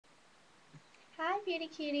Hi beauty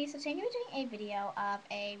cuties, so today I'm going to be doing a video of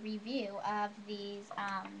a review of these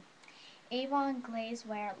Avon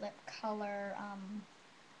Glazewear Lip Color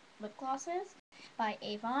lip glosses by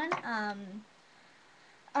Avon.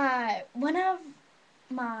 One of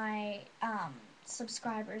my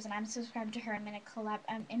subscribers, and I'm subscribed to her, I'm in a collab,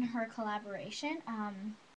 in her collaboration,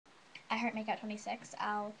 I Heart Makeup 26.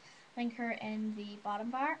 I'll link her in the bottom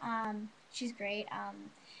bar. She's great.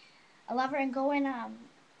 I love her, and go and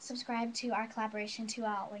subscribe to our collaboration too.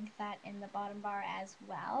 I'll link that in the bottom bar as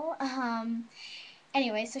well.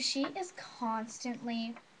 Anyway, so she is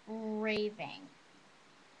constantly raving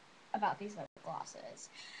about these lip glosses.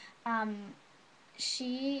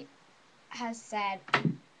 She has said,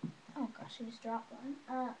 oh gosh, I just dropped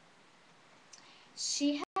one.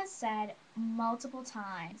 She has said multiple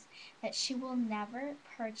times that she will never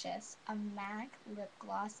purchase a MAC lip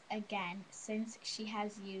gloss again since she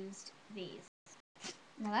has used these.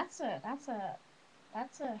 Now that's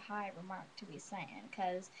a high remark to be saying,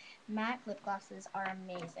 because MAC lip glosses are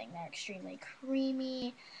amazing. They're extremely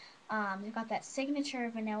creamy. They've got that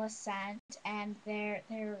signature vanilla scent, and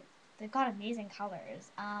they've got amazing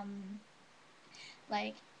colors.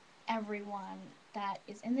 Like everyone that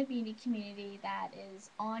is in the beauty community that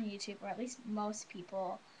is on YouTube, or at least most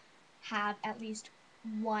people, have at least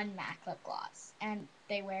one MAC lip gloss, and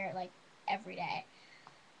they wear it like every day.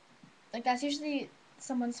 Like that's usually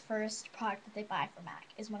someone's first product that they buy for MAC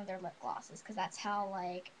is one of their lip glosses, because that's how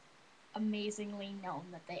like amazingly known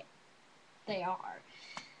that they are.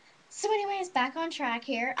 So anyways, back on track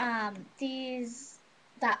here. These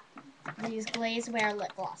Glazewear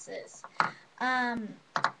lip glosses. I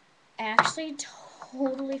actually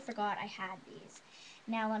totally forgot I had these.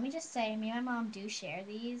 Now let me just say, me and my mom do share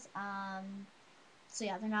these. So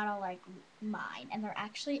yeah, they're not all like mine, and they're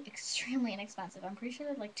actually extremely inexpensive. I'm pretty sure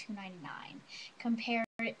they're like $2.99. Compare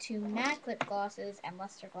it to MAC lip glosses and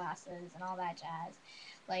luster glasses and all that jazz,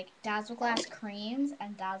 like Dazzle Glass creams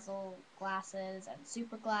and Dazzle glasses and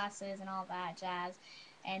super glasses and all that jazz,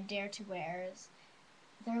 and Dare to Wears.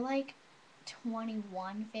 They're like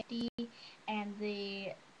 $21.50, and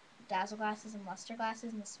the Dazzle glasses and luster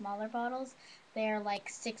glasses in the smaller bottles, they're like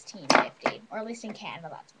 $16.50, or at least in Canada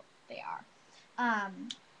that's what they are. I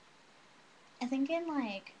think in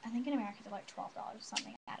America they're like $12 or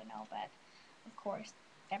something. I don't know, but of course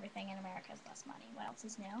everything in America is less money. What else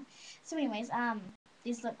is new? So anyways,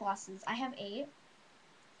 these lip glosses, I have 8.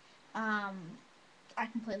 I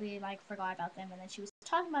completely like forgot about them, and then she was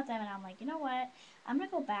talking about them, and I'm like, you know what? I'm gonna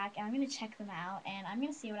go back and I'm gonna check them out, and I'm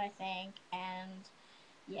gonna see what I think, and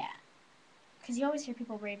yeah. Because you always hear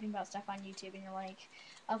people raving about stuff on YouTube, and you're like,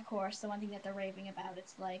 of course, the one thing that they're raving about,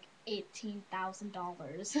 it's like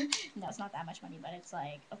 $18,000. No, it's not that much money, but it's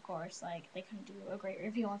like, of course, like, they couldn't do a great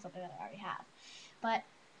review on something that I already have. But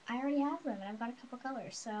I already have them, and I've got a couple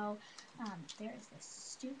colors. So, there is this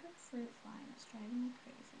stupid fruit fly that's driving me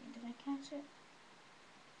crazy. And did I catch it?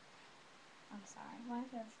 I'm sorry. Why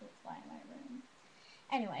is there a fruit fly in my room?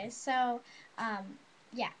 Anyways, so,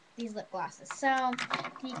 yeah, these lip glosses. So,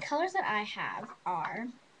 the colors that I have are,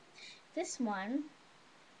 this one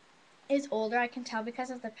is older, I can tell because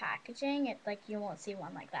of the packaging. It, like, you won't see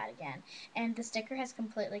one like that again. And the sticker has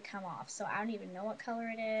completely come off, so I don't even know what color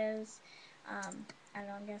it is. I don't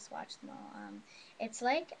know, I'm gonna swatch them all. It's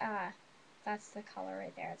like, that's the color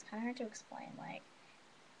right there. It's kind of hard to explain, like,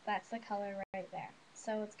 that's the color right there.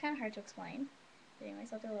 So it's kind of hard to explain. But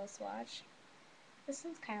anyways, I'll do a little swatch. This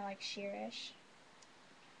one's kind of like sheerish.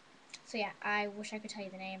 So yeah, I wish I could tell you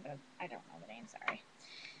the name, but I don't know the name, sorry.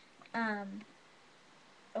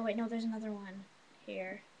 Oh wait, no, there's another one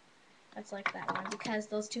here that's like that one, because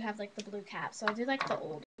those two have like the blue cap. So I'll do like the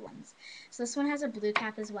old ones. So this one has a blue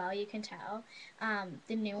cap as well, you can tell.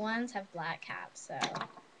 The new ones have black caps, so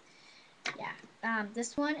yeah.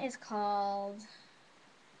 This one is called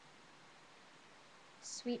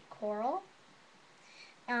Sweet Coral.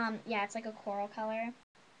 Yeah, it's like a coral color.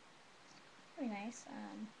 Really nice.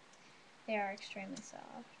 They are extremely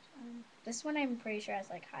soft. This one I'm pretty sure has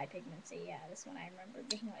like high pigmency. Yeah, this one I remember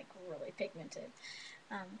being like really pigmented.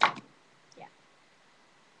 Yeah.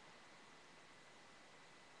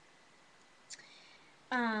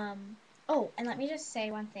 Oh, and let me just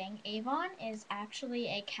say one thing. Avon is actually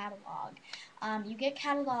a catalog. You get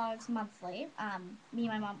catalogs monthly. Me and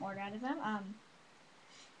my mom order out of them.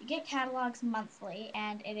 You get catalogs monthly,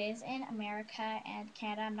 and it is in America and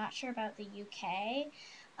Canada. I'm not sure about the UK.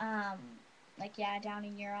 Like, yeah, down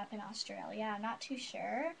in Europe and Australia. I'm not too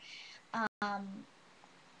sure. I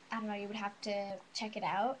don't know, you would have to check it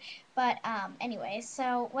out. But anyway,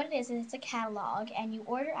 so what it is it's a catalog, and you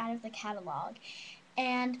order out of the catalog.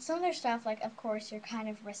 And some of their stuff, like, of course, you're kind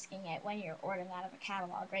of risking it when you're ordering out of a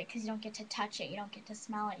catalog, right? Because you don't get to touch it, you don't get to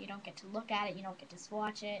smell it, you don't get to look at it, you don't get to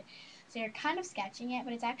swatch it. So you're kind of sketching it,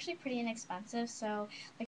 but it's actually pretty inexpensive. So,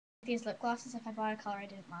 like, these lip glosses, if I bought a color I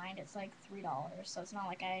didn't mind, it's like $3. So it's not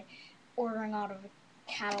like I ordering out of a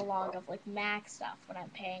catalog of, like, MAC stuff when I'm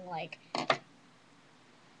paying, like,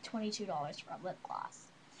 $22 for a lip gloss.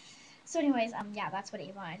 So anyways, yeah, that's what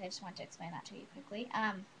Avon is. I just wanted to explain that to you quickly.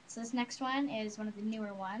 So this next one is one of the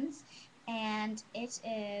newer ones, and it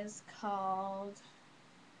is called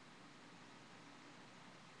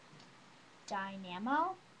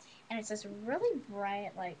Dynamo, and it's this really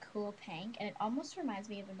bright, like, cool pink, and it almost reminds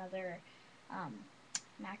me of another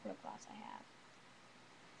MAC lip gloss I have.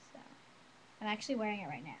 So I'm actually wearing it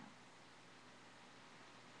right now.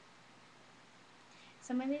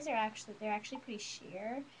 Some of these are they're actually pretty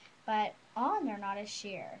sheer, but on they're not as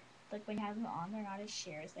sheer. Like, when you have them on, they're not as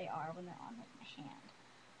sheer as they are when they're on, like, my hand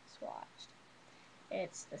swatched.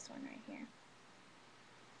 It's this one right here.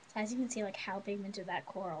 So as you can see, like, how pigmented that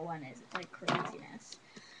coral one is. It's like craziness.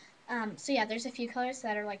 So yeah, there's a few colors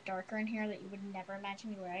that are, like, darker in here that you would never imagine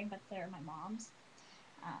me wearing, but they're my mom's.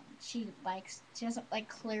 She doesn't like,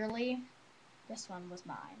 clearly this one was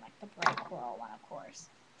mine, like the bright coral one, of course.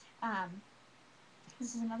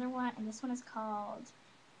 This is another one, and this one is called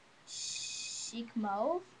Chic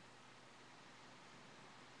Mauve.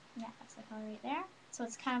 Yeah, that's the color right there. So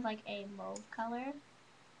it's kind of like a mauve color.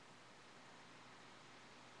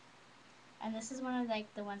 And this is one of,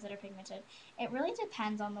 like, the ones that are pigmented. It really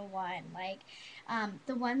depends on the one. Like,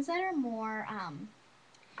 the ones that are more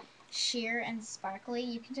sheer and sparkly,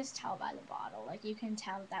 you can just tell by the bottle. Like, you can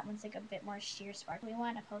tell that one's, like, a bit more sheer, sparkly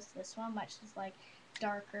one, opposed to this one, which is, like,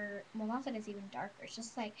 darker. Well, not that it's even darker. It's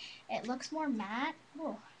just, like, it looks more matte.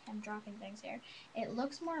 Oh, I'm dropping things here. It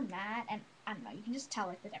looks more matte, and I don't know. You can just tell,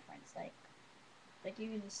 like, the difference. Like you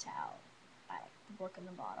can just tell by, like, the look in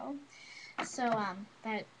the bottle. So,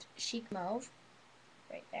 that Chic Mauve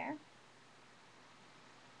right there.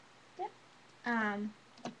 Yep.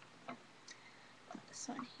 This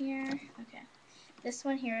one here. Okay. This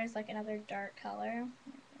one here is, like, another dark color.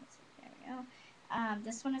 There we go.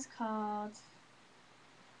 This one is called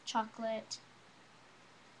Chocolate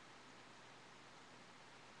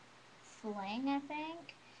Fling, I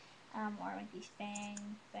think. Or it might be Fang,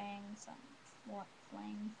 what,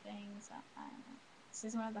 Flang, Fang, I don't know. This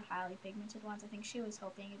is one of the highly pigmented ones. I think she was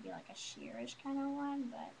hoping it'd be, like, a sheerish kind of one,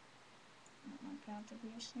 but it didn't work out to be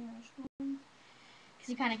a sheerish one. Because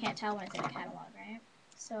you kind of can't tell when it's in a catalog, right?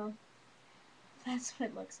 So that's what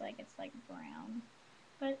it looks like. It's, like, brown.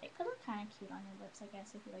 But it could look kind of cute on your lips, I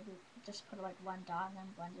guess, if you, like, just put, like, one dot and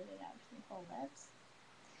then blended it out to your whole lips.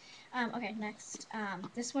 Okay, next.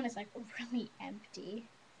 This one is, like, really empty.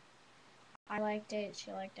 I liked it.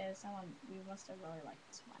 She liked it. We must have really liked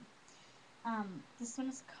this one. This one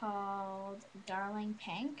is called Darling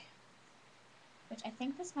Pink, which I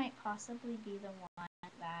think this might possibly be the one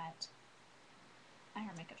that I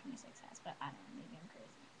Heart Makeup 26 has, but I don't know. Maybe I'm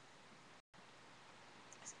crazy.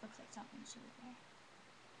 Because it looks like something she would wear.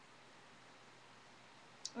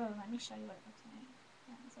 Oh, let me show you what it looks like.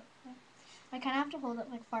 I kind of have to hold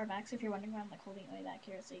it, like, far back, so if you're wondering why I'm, like, holding it way back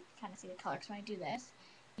here, so you can kind of see the color. Because when I do this,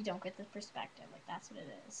 you don't get the perspective. Like, that's what it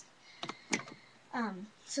is.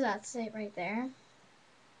 So that's it right there.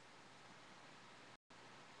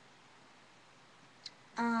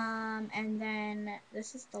 And then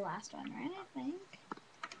this is the last one, right? I think.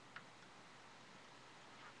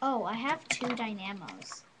 Oh, I have 2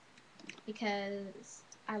 Dynamos because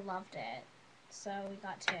I loved it, so we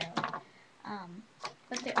got 2.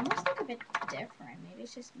 But they almost look a bit different. Maybe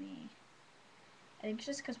it's just me. I think it's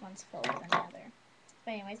just because one's fuller than the other.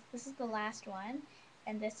 But anyways, this is the last one,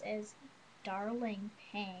 and this is Darling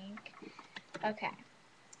Pink. Okay,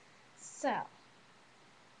 so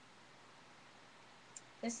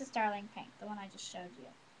this is Darling Pink, the one I just showed you.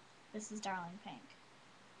 This is Darling Pink.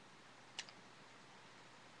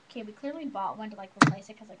 Okay, we clearly bought one to, like, replace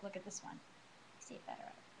it, because, like, look at this one. See it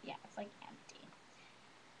better. Yeah, it's, like, empty.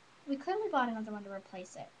 We clearly bought another one to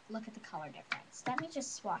replace it. Look at the color difference. Let me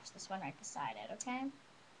just swatch this one right beside it, okay?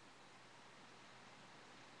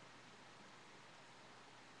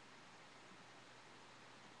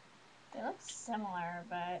 They look similar,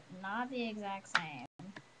 but not the exact same.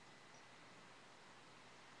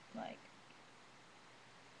 Like,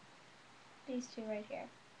 these two right here.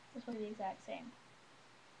 This will be the exact same.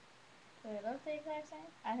 Do they look the exact same?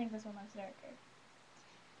 I think this one looks darker.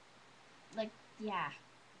 Like, yeah.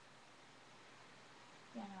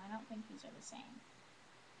 Yeah, no, I don't think these are the same.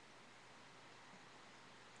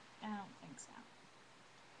 I don't think so.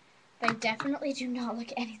 They definitely do not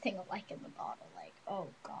look anything alike in the bottle. Like, oh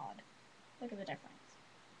god. Look at the difference.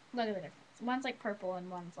 Look at the difference. One's like purple and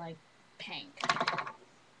one's like pink.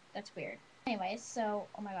 That's weird. Anyways, so,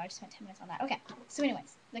 oh my god, I just spent 10 minutes on that. Okay, so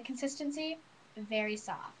anyways, the consistency, very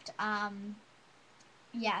soft.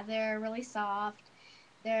 Yeah, they're really soft.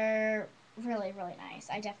 They're really, really nice.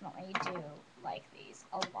 I definitely do like these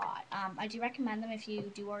a lot. I do recommend them if you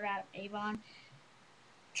do order out of Avon.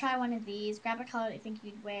 Try one of these. Grab a color that you think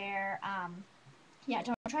you'd wear. Yeah,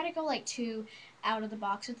 don't try to go like too out of the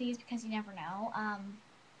box with these because you never know.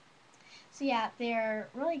 So yeah, they're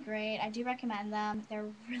really great. I do recommend them. They're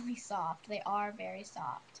really soft. They are very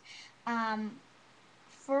soft.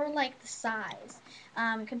 For like the size,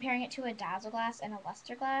 comparing it to a Dazzle glass and a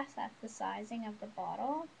luster glass, that's the sizing of the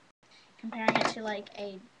bottle. Comparing it to like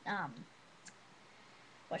a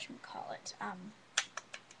whatchamacallit,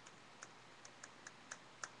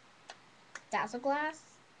 Dazzle glass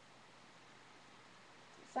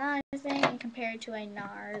sizing, and compared to a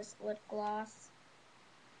NARS lip gloss.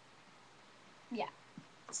 Yeah.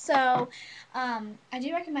 So, I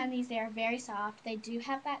do recommend these. They are very soft. They do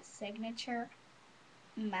have that signature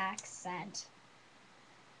MAC scent.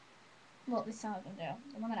 Well, at least some of them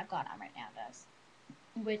do. The one that I've got on right now does.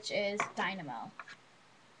 Which is Dynamo.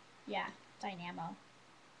 Yeah, Dynamo.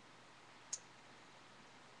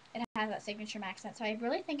 It has that signature MAC scent. So I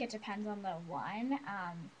really think it depends on the one,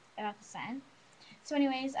 about the scent. So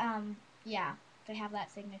anyways, yeah, they have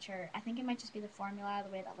that signature. I think it might just be the formula,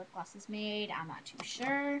 the way that lip gloss is made. I'm not too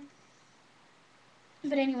sure.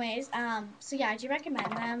 But anyways, so yeah, I do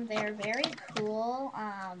recommend them. They're very cool.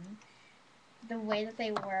 The way that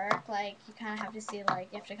they work, like, you kind of have to see, like,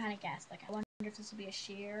 you have to kind of guess. Like, I wonder if this would be a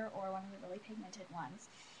sheer or one of the really pigmented ones.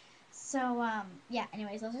 So, yeah,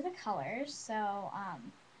 anyways, those are the colors. So,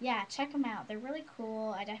 yeah, check them out. They're really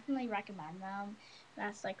cool. I definitely recommend them.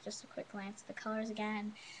 That's, like, just a quick glance at the colors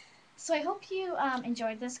again. So I hope you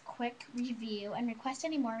enjoyed this quick review and request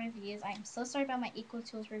any more reviews. I am so sorry about my Eco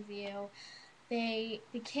Tools review. The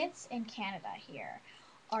kits in Canada here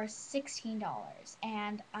are $16,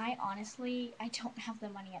 and I honestly, I don't have the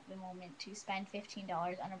money at the moment to spend $15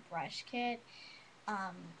 on a brush kit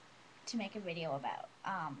to make a video about.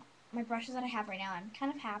 My brushes that I have right now, I'm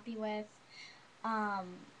kind of happy with.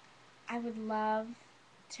 I would love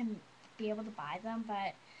to be able to buy them,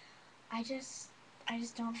 but I just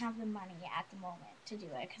don't have the money at the moment to do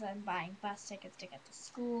it because I'm buying bus tickets to get to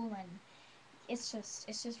school, and it's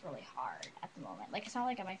just really hard at the moment. Like, it's not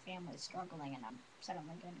like my family's struggling and I'm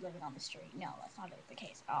suddenly going to be living on the street. No, that's not the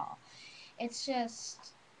case at all. It's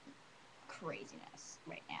just craziness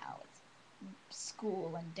right now. It's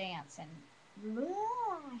school and dance and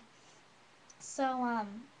blah. So,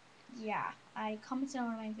 yeah, I commented on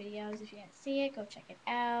one of my videos. If you didn't see it, go check it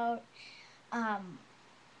out.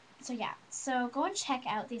 So yeah, so go and check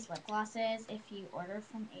out these lip glosses if you order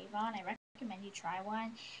from Avon. I recommend you try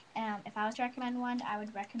one. If I was to recommend one, I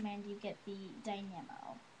would recommend you get the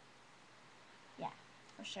Dynamo. Yeah,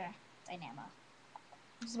 for sure, Dynamo.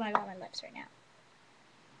 This is what I got on my lips right now.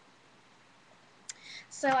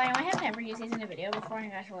 So I know I have never used these in a video before, and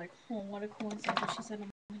you guys were like, "Oh, what a coincidence!" That she said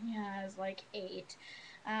he has like 8.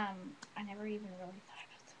 I never even really thought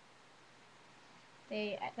about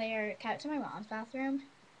them. They are kept in my mom's bathroom,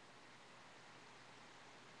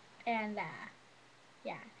 and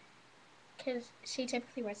yeah. Because she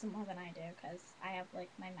typically wears them more than I do, because I have, like,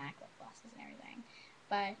 my MAC lip glosses and everything.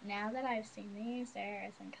 But now that I've seen these,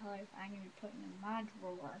 there's some colors I'm going to be putting in my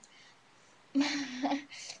drawer.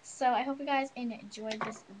 So I hope you guys enjoyed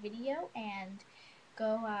this video, and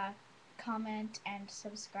go comment and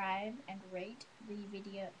subscribe and rate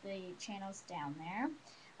the channels down there.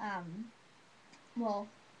 Well,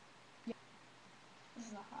 yeah, this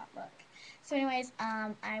is a hot look. So anyways,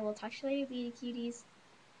 I will talk to you later, beauty cuties.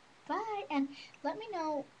 Bye, and let me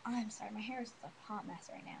know, I'm sorry, my hair is a hot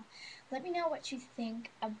mess right now. Let me know what you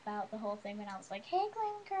think about the whole thing when I was like, hey,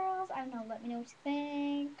 Glam Girls, I don't know, let me know what you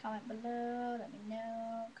think, comment below, let me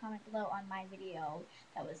know, comment below on my video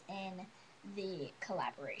that was in the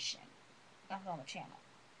collaboration that's on the channel.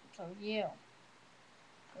 So you,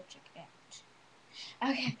 go check it out.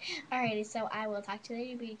 Okay, alrighty, so I will talk to you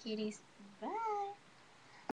later, beauty cuties.